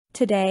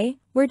Today,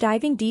 we're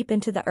diving deep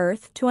into the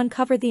earth to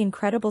uncover the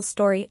incredible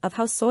story of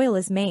how soil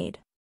is made.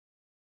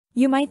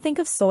 You might think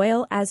of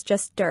soil as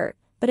just dirt,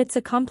 but it's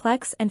a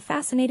complex and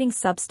fascinating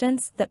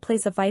substance that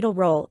plays a vital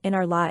role in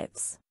our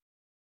lives.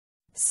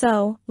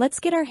 So, let's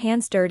get our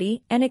hands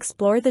dirty and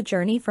explore the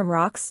journey from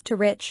rocks to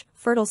rich,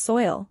 fertile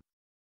soil.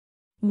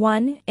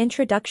 1.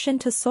 Introduction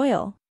to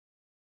soil.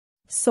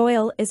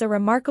 Soil is a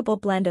remarkable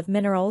blend of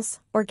minerals,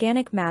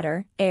 organic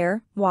matter,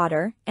 air,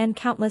 water, and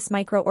countless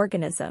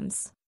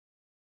microorganisms.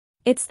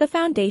 It's the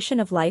foundation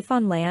of life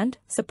on land,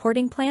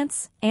 supporting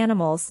plants,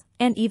 animals,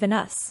 and even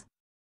us.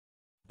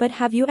 But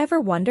have you ever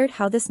wondered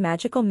how this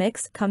magical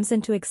mix comes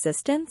into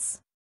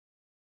existence?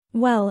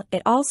 Well,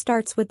 it all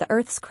starts with the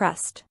Earth's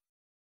crust.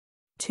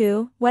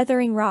 2.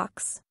 Weathering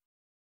rocks.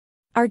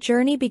 Our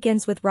journey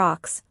begins with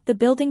rocks, the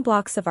building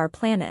blocks of our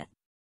planet.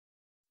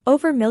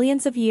 Over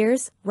millions of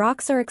years,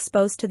 rocks are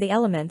exposed to the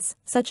elements,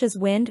 such as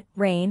wind,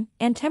 rain,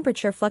 and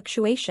temperature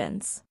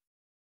fluctuations.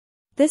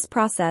 This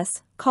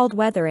process, called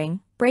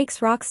weathering,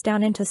 breaks rocks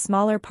down into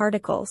smaller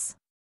particles.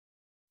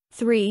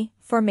 3.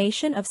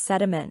 Formation of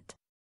sediment.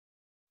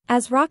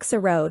 As rocks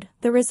erode,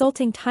 the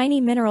resulting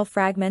tiny mineral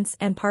fragments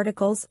and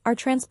particles are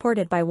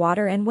transported by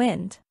water and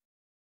wind.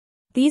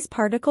 These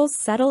particles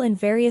settle in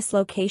various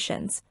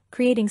locations,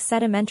 creating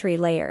sedimentary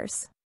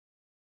layers.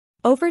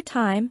 Over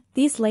time,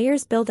 these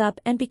layers build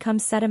up and become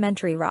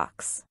sedimentary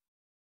rocks.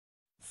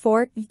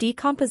 4.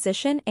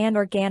 Decomposition and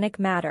organic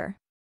matter.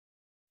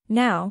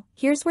 Now,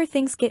 here's where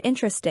things get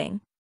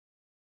interesting.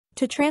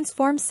 To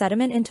transform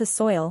sediment into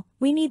soil,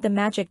 we need the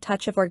magic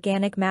touch of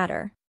organic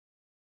matter.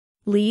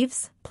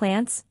 Leaves,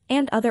 plants,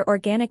 and other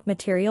organic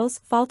materials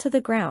fall to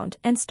the ground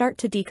and start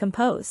to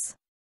decompose.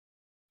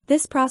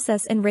 This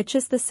process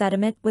enriches the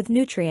sediment with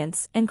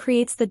nutrients and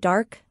creates the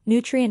dark,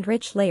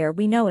 nutrient-rich layer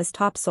we know as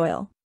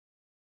topsoil.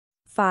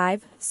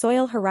 5.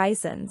 Soil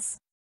horizons.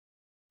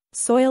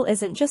 Soil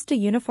isn't just a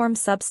uniform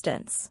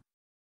substance.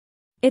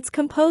 It's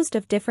composed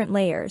of different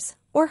layers,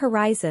 or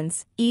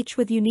horizons, each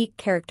with unique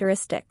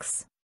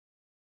characteristics.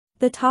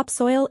 The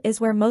topsoil is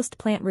where most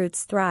plant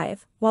roots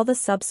thrive, while the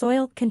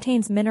subsoil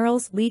contains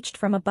minerals leached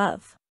from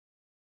above.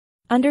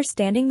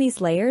 Understanding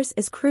these layers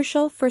is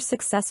crucial for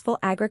successful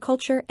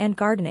agriculture and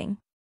gardening.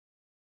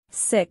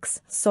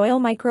 6. Soil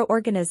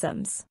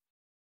microorganisms.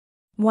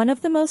 One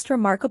of the most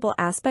remarkable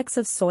aspects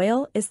of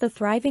soil is the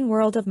thriving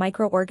world of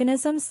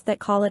microorganisms that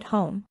call it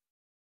home.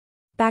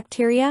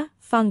 Bacteria,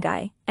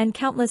 fungi, and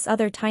countless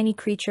other tiny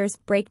creatures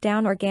break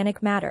down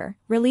organic matter,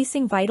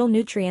 releasing vital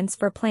nutrients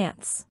for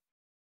plants.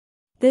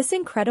 This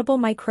incredible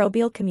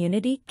microbial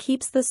community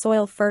keeps the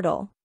soil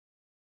fertile.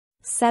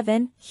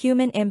 7.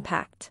 Human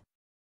impact.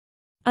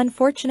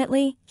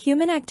 Unfortunately,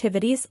 human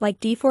activities like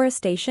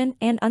deforestation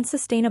and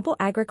unsustainable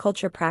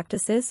agriculture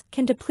practices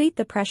can deplete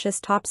the precious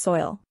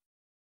topsoil.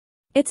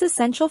 It's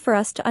essential for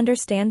us to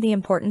understand the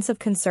importance of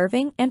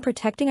conserving and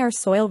protecting our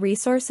soil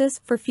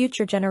resources for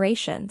future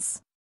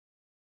generations.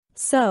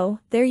 So,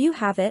 there you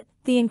have it,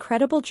 the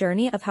incredible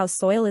journey of how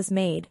soil is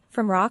made,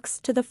 from rocks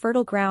to the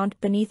fertile ground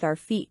beneath our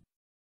feet.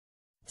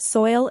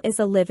 Soil is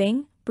a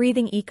living,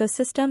 breathing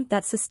ecosystem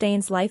that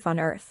sustains life on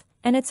Earth,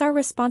 and it's our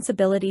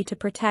responsibility to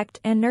protect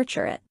and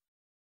nurture it.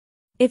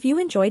 If you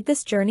enjoyed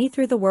this journey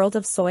through the world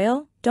of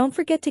soil, don't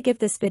forget to give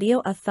this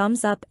video a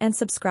thumbs up and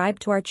subscribe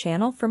to our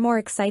channel for more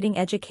exciting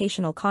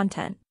educational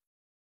content.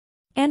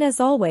 And as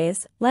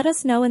always, let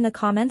us know in the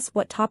comments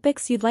what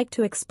topics you'd like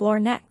to explore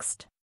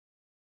next.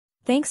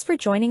 Thanks for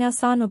joining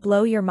us on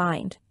Blow Your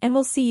Mind, and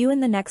we'll see you in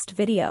the next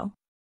video.